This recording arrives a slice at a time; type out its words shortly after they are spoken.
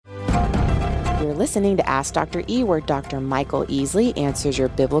You're listening to Ask Dr. E, where Dr. Michael Easley answers your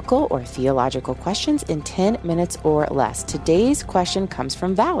biblical or theological questions in 10 minutes or less. Today's question comes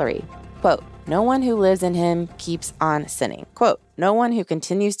from Valerie. Quote, no one who lives in him keeps on sinning. Quote, no one who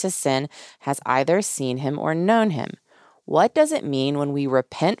continues to sin has either seen him or known him. What does it mean when we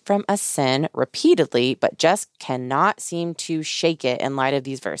repent from a sin repeatedly, but just cannot seem to shake it in light of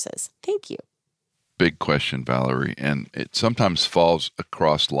these verses? Thank you. Big question, Valerie, and it sometimes falls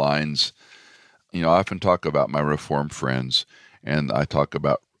across lines. I often talk about my Reformed friends, and I talk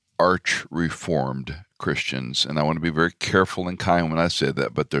about arch-Reformed Christians, and I want to be very careful and kind when I say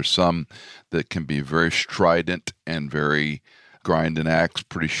that, but there's some that can be very strident and very grind an axe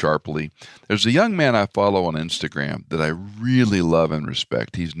pretty sharply. There's a young man I follow on Instagram that I really love and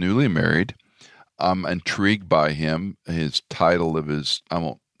respect. He's newly married. I'm intrigued by him. His title of his, I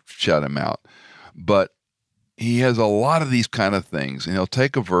won't shout him out, but he has a lot of these kind of things, and he'll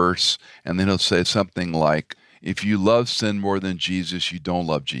take a verse and then he'll say something like, if you love sin more than Jesus, you don't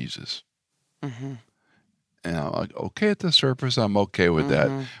love Jesus. Mm-hmm. And I'm like, okay, at the surface, I'm okay with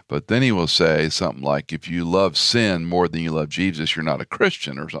that. But then he will say something like, if you love sin more than you love Jesus, you're not a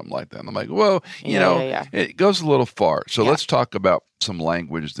Christian or something like that. And I'm like, well, it goes a little far. So let's talk about some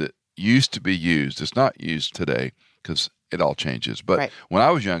language that used to be used. It's not used today because it all changes. But when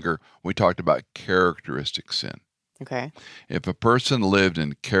I was younger, we talked about characteristic sin. Okay. If a person lived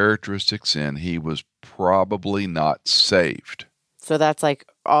in characteristic sin, he was probably not saved. So that's like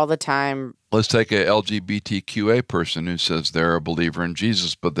all the time. Let's take a LGBTQA person who says they're a believer in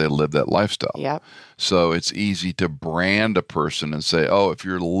Jesus, but they live that lifestyle. Yep. So it's easy to brand a person and say, oh, if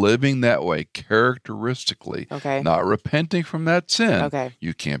you're living that way characteristically, not repenting from that sin,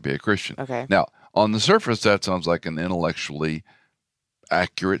 you can't be a Christian. Okay. Now, on the surface, that sounds like an intellectually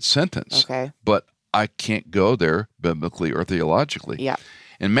accurate sentence. Okay. But I can't go there biblically or theologically. Yeah.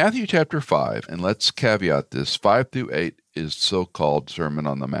 In Matthew chapter 5, and let's caveat this, 5 through 8 is so-called Sermon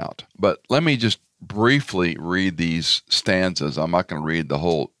on the Mount. But let me just briefly read these stanzas. I'm not going to read the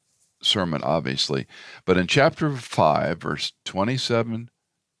whole sermon, obviously. But in chapter 5, verse 27,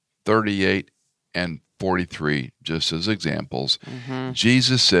 38, and 43, just as examples,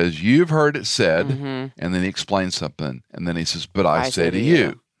 Jesus says, you've heard it said, and then he explains something, and then he says, but I say to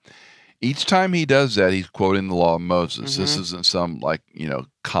you. Each time he does that, he's quoting the law of Moses. This isn't some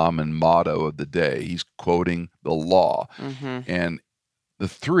common motto of the day. He's quoting the law. And the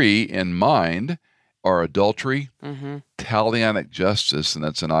three in mind are adultery, Talionic justice, and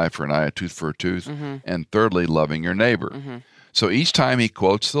that's an eye for an eye, a tooth for a tooth, and thirdly, loving your neighbor. So each time he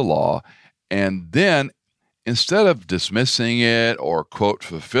quotes the law, and then instead of dismissing it or, quote,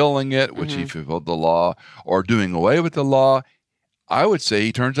 fulfilling it, which he fulfilled the law, or doing away with the law, I would say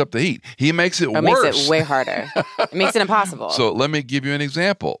he turns up the heat. He makes it worse. Makes it way harder. It makes it impossible. So let me give you an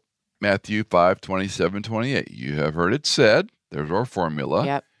example. Matthew 5, 27, 28. You have heard it said, there's our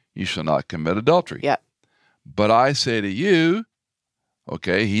formula, you shall not commit adultery. But I say to you,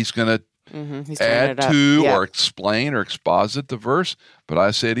 he's going to add to or explain or exposit the verse. But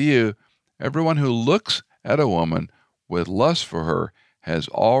I say to you, everyone who looks at a woman with lust for her has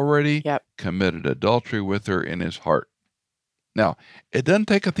already committed adultery with her in his heart. Now, it doesn't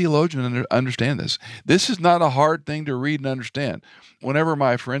take a theologian to understand this. This is not a hard thing to read and understand. Whenever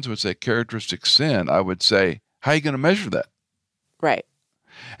my friends would say characteristic sin, I would say, how are you going to measure that? Right.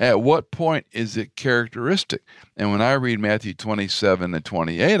 At what point is it characteristic? And when I read Matthew 27 and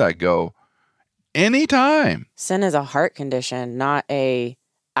 28, I go, anytime. Sin is a heart condition, not a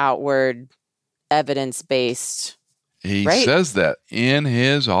outward evidence-based. He says that in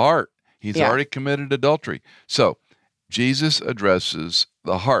his heart. He's already committed adultery. So, Jesus addresses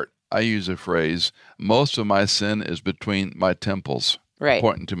the heart. I use a phrase, most of my sin is between my temples,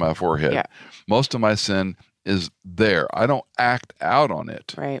 pointing to my forehead. Yeah. Most of my sin is there. I don't act out on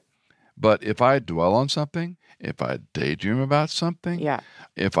it. Right. But if I dwell on something, if I daydream about something,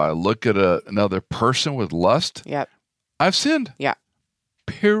 if I look at another person with lust, I've sinned. Yeah.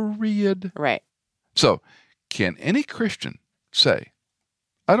 Period. Right. So, can any Christian say,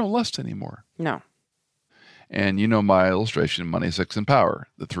 I don't lust anymore? No. And you know my illustration, money, sex, and power,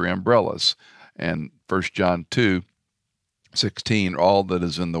 the three umbrellas. And 1 John 2:16, all that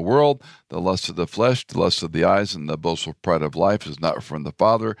is in the world, the lust of the flesh, the lust of the eyes, and the boastful pride of life is not from the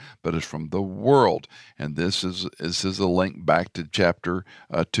Father, but is from the world. And this is a link back to chapter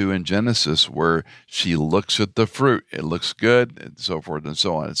 2 in Genesis, where she looks at the fruit. It looks good, and so forth and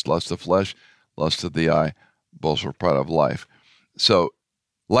so on. It's lust of flesh, lust of the eye, boastful pride of life. So,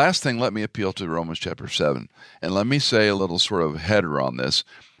 last thing, let me appeal to Romans chapter 7. And let me say a little sort of header on this.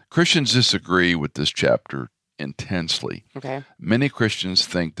 Christians disagree with this chapter intensely. Okay. Many Christians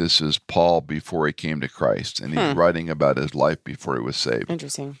think this is Paul before he came to Christ, and he's writing about his life before he was saved.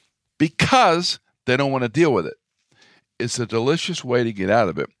 Interesting. Because they don't want to deal with it. It's a delicious way to get out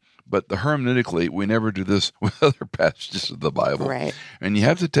of it. But hermeneutically, we never do this with other passages of the Bible. Right. And you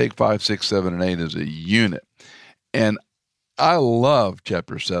have to take 5, 6, 7, and 8 as a unit. And I love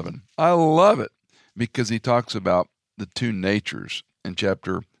chapter 7. I love it because he talks about the two natures in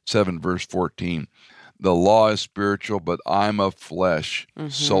chapter 7, verse 14. The law is spiritual, but I'm of flesh,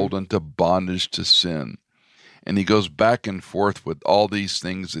 sold into bondage to sin. And he goes back and forth with all these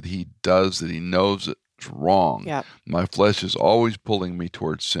things that he does that he knows it's wrong. Yep. My flesh is always pulling me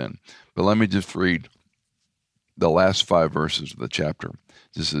towards sin. But let me just read the last 5 verses of the chapter.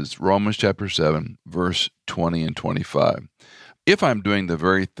 This is Romans chapter 7, verse 20 and 25. If I'm doing the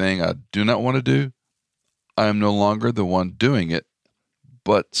very thing I do not want to do, I am no longer the one doing it,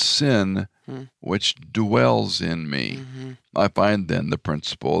 but sin which dwells in me. I find then the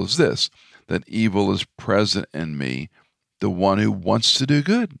principle is this, that evil is present in me, the one who wants to do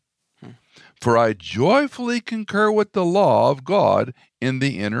good. For I joyfully concur with the law of God in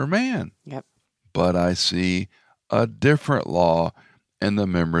the inner man. Yep. But I see a different law in the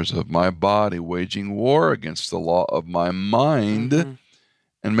members of my body, waging war against the law of my mind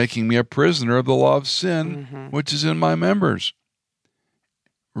and making me a prisoner of the law of sin, which is in my members.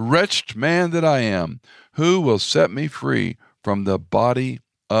 Wretched man that I am, who will set me free from the body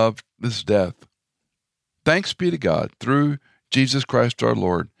of this death? Thanks be to God through Jesus Christ our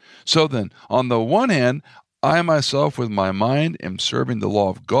Lord. So then, on the one hand, I myself with my mind am serving the law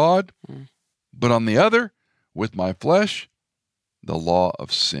of God, but on the other, with my flesh, the law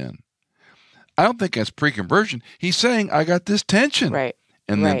of sin. I don't think that's pre-conversion. He's saying, I got this tension. Right.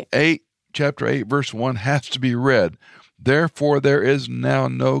 And then chapter 8, verse 1 has to be read. Therefore, there is now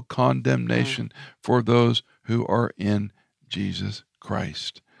no condemnation for those who are in Jesus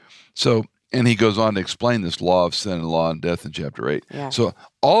Christ. So, and he goes on to explain this law of sin and law and death in chapter 8. Yeah. So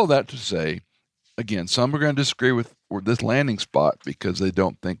all of that to say, again, some are going to disagree with this landing spot because they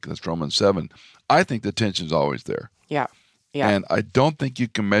don't think that's Romans 7. I think the tension's always there. Yeah. Yeah. And I don't think you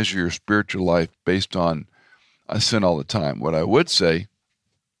can measure your spiritual life based on a sin all the time. What I would say,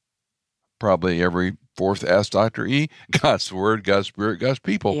 probably every fourth ask Dr. E, God's Word, God's Spirit, God's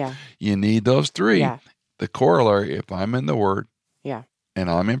people. Yeah. You need those 3. Yeah. The corollary, if I'm in the Word and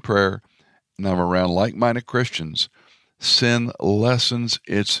I'm in prayer and I'm around like-minded Christians, sin lessens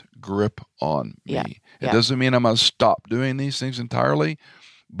its grip on me. Yeah. It doesn't mean I'm going to stop doing these things entirely,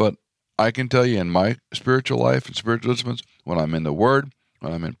 but I can tell you in my spiritual life and spiritual disciplines, when I'm in the Word,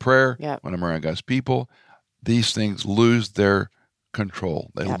 when I'm in prayer, when I'm around God's people, these things lose their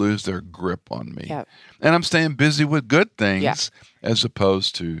control. They lose their grip on me. And I'm staying busy with good things as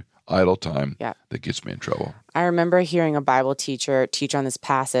opposed to idle time that gets me in trouble. I remember hearing a Bible teacher teach on this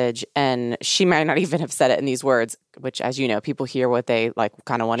passage, and she might not even have said it in these words, which, as you know, people hear what they like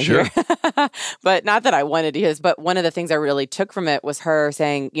kind of want to hear. But not that I wanted to hear this, but one of the things I really took from it was her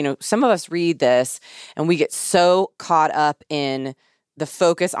saying, you know, some of us read this and we get so caught up in the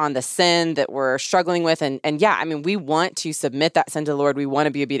focus on the sin that we're struggling with. And yeah, I mean, we want to submit that sin to the Lord. We want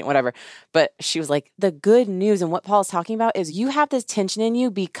to be obedient, whatever. But she was like, the good news and what Paul's talking about is you have this tension in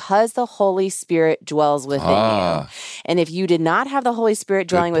you because the Holy Spirit dwells within you. And if you did not have the Holy Spirit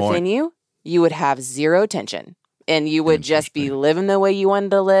dwelling within you, you would have zero tension. And you would just be living the way you wanted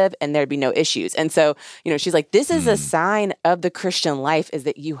to live, and there'd be no issues. And so, you know, she's like, this is a sign of the Christian life is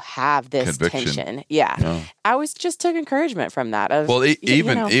that you have this tension. Yeah. I was just took encouragement from that. Well,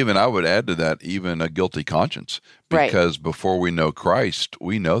 even I would add to that, even a guilty conscience, because before we know Christ,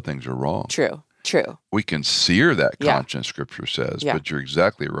 we know things are wrong. True. We can sear that conscience, Scripture says, but you're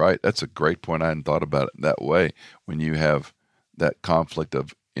exactly right. That's a great point. I hadn't thought about it that way. When you have that conflict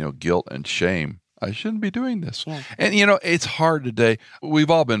of, you know, guilt and shame, I shouldn't be doing this. And, you know, it's hard today. We've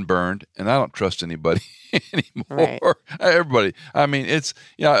all been burned, and I don't trust anybody anymore. Everybody. I mean, it's,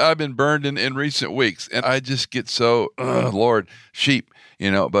 you know, I've been burned in recent weeks, and I just get so, Lord, sheep, you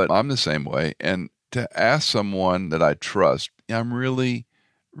know, but I'm the same way. And to ask someone that I trust, I'm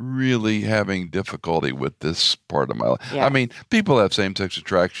really having difficulty with this part of my life. I mean, people have same-sex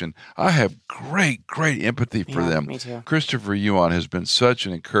attraction. I have great empathy for them. Me too. Christopher Yuan has been such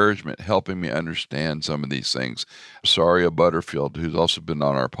an encouragement helping me understand some of these things. Saria Butterfield, who's also been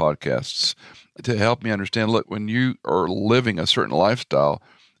on our podcasts, to help me understand, look, when you are living a certain lifestyle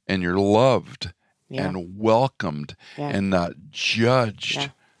and you're loved and welcomed and not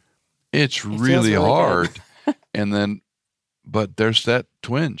judged, it's really hard. And then but there's that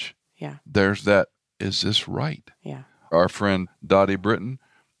twinge. There's that, is this right? Our friend Dottie Britton,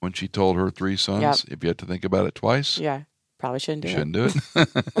 when she told her 3 sons? Yep. If you had to think about it twice, Yeah. Probably shouldn't do you it. shouldn't do it.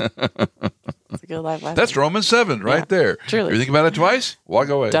 It's a good life lesson. That's Romans 7 right there. Truly. If you think about it twice, walk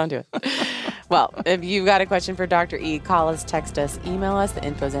away. Don't do it. Well, if you've got a question for Dr. E, call us, text us, email us. The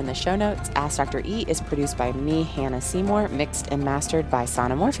info's in the show notes. Ask Dr. E is produced by me, Hannah Seymour, mixed and mastered by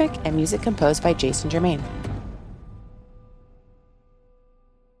Sonomorphic, and music composed by Jason Germain.